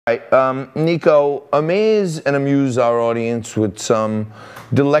Right, Nico, amaze and amuse our audience with some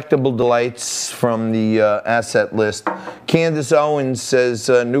delectable delights from the asset list. Candace Owens says,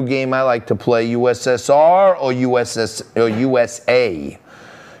 new game I like to play, USSR or USA?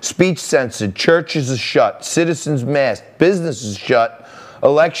 Speech censored, churches are shut, citizens masked, businesses shut,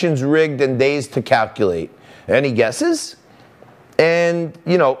 elections rigged and days to calculate. Any guesses? And,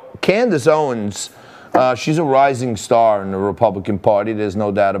 you know, Candace Owens, she's a rising star in the Republican Party. There's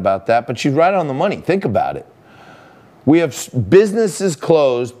no doubt about that. But she's right on the money. Think about it. We have businesses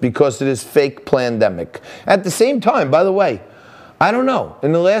closed because of this fake pandemic. At the same time, by the way, I don't know.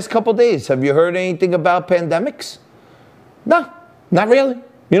 In the last couple of days, have you heard anything about pandemics? No, not really.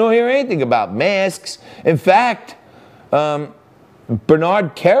 You don't hear anything about masks. In fact, Bernard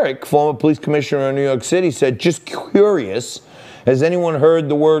Kerik, former police commissioner in New York City, said, just curious, has anyone heard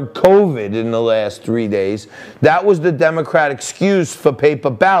the word COVID in the last 3 days? That was the Democrat excuse for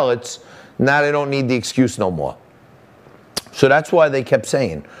paper ballots. Now they don't need the excuse no more. So that's why they kept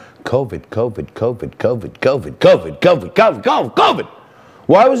saying, COVID, COVID, COVID, COVID, COVID, COVID, COVID, COVID, COVID, COVID.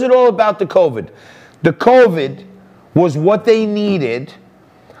 Why was it all about the COVID? The COVID was what they needed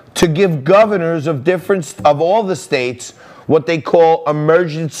to give governors of all the states what they call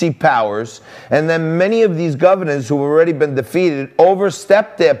emergency powers, and then many of these governors who have already been defeated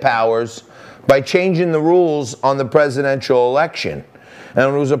overstepped their powers by changing the rules on the presidential election.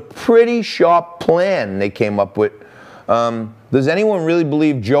 And it was a pretty sharp plan they came up with. Does anyone really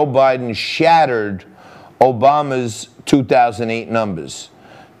believe Joe Biden shattered Obama's 2008 numbers?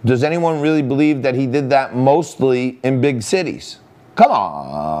 Does anyone really believe that he did that mostly in big cities? Come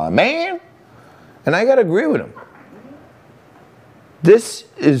on, man. And I got to agree with him. This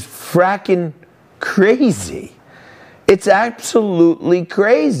is fracking crazy. It's absolutely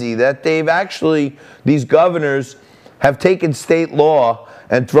crazy that these governors have taken state law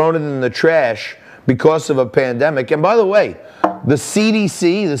and thrown it in the trash because of a pandemic. And by the way, the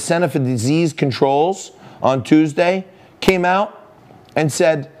CDC, the Center for Disease Controls, on Tuesday came out and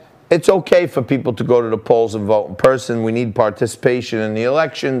said, it's okay for people to go to the polls and vote in person. We need participation in the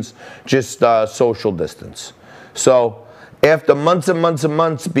elections, just social distance. So after months and months and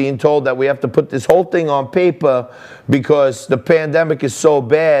months being told that we have to put this whole thing on paper because the pandemic is so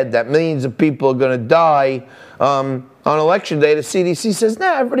bad that millions of people are going to die on election day, the CDC says,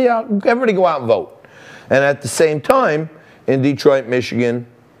 nah, everybody go out and vote. And at the same time, in Detroit, Michigan,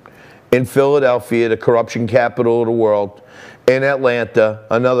 in Philadelphia, the corruption capital of the world, in Atlanta,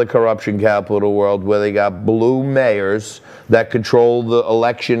 another corruption capital of the world, where they got blue mayors that control the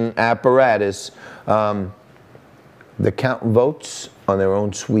election apparatus, they're counting votes on their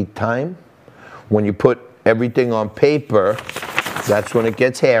own sweet time. When you put everything on paper, that's when it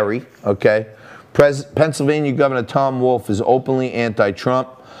gets hairy, okay? Pennsylvania Governor Tom Wolf is openly anti-Trump.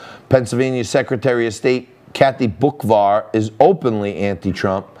 Pennsylvania Secretary of State Kathy Boockvar is openly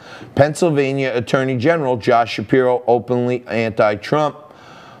anti-Trump. Pennsylvania Attorney General Josh Shapiro openly anti-Trump.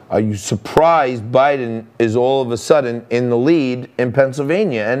 Are you surprised Biden is all of a sudden in the lead in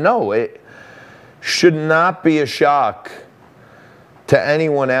Pennsylvania? And no, it should not be a shock to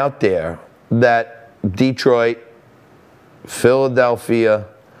anyone out there that Detroit, Philadelphia,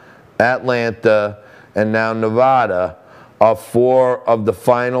 Atlanta, and now Nevada are 4 of the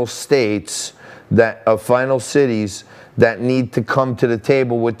final states final cities that need to come to the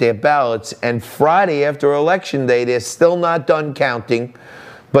table with their ballots. And Friday after Election Day, they're still not done counting,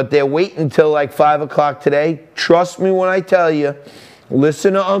 but they're waiting until like 5 o'clock today. Trust me when I tell you,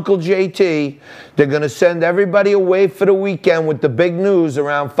 listen to Uncle JT. They're going to send everybody away for the weekend with the big news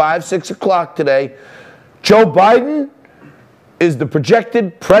around 5, 6 o'clock today. Joe Biden is the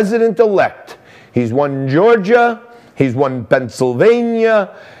projected president-elect. He's won Georgia. He's won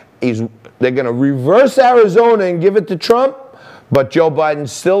Pennsylvania. They're going to reverse Arizona and give it to Trump, but Joe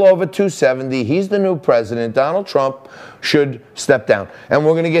Biden's still over 270. He's the new president. Donald Trump should step down. And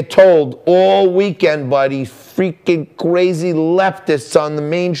we're going to get told all weekend by these freaking crazy leftists on the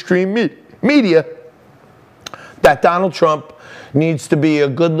mainstream media that Donald Trump needs to be a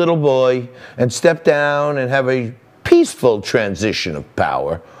good little boy and step down and have a peaceful transition of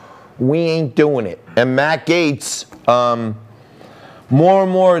power. We ain't doing it. And Matt Gaetz, more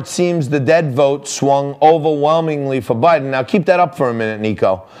and more, it seems the dead vote swung overwhelmingly for Biden. Now, keep that up for a minute,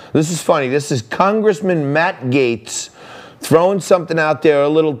 Nico. This is funny. This is Congressman Matt Gaetz throwing something out there, a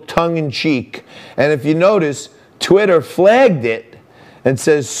little tongue-in-cheek. And if you notice, Twitter flagged it and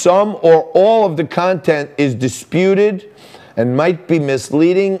says some or all of the content is disputed and might be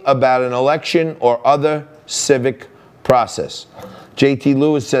misleading about an election or other civic process. JT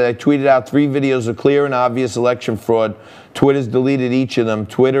Lewis said, I tweeted out 3 videos of clear and obvious election fraud. Twitter's deleted each of them.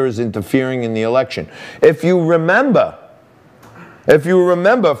 Twitter is interfering in the election. If you remember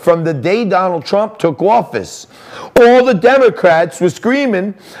from the day Donald Trump took office, all the Democrats were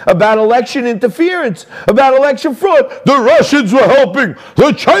screaming about election interference, about election fraud. The Russians were helping.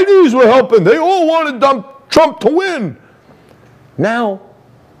 The Chinese were helping. They all wanted Trump to win. Now,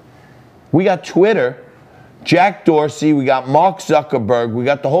 we got Twitter, Jack Dorsey, we got Mark Zuckerberg, we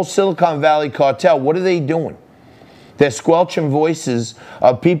got the whole Silicon Valley cartel. What are they doing? They're squelching voices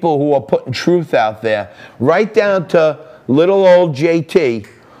of people who are putting truth out there, right down to little old JT,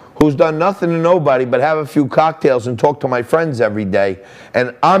 who's done nothing to nobody but have a few cocktails and talk to my friends every day.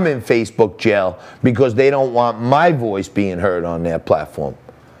 And I'm in Facebook jail because they don't want my voice being heard on their platform.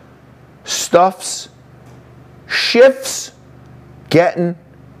 Shifts getting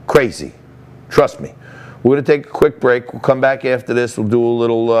crazy. Trust me. We're going to take a quick break. We'll come back after this. We'll do a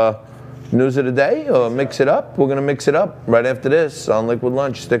little news of the day or mix it up. We're going to mix it up right after this on Liquid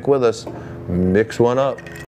Lunch. Stick with us. Mix one up.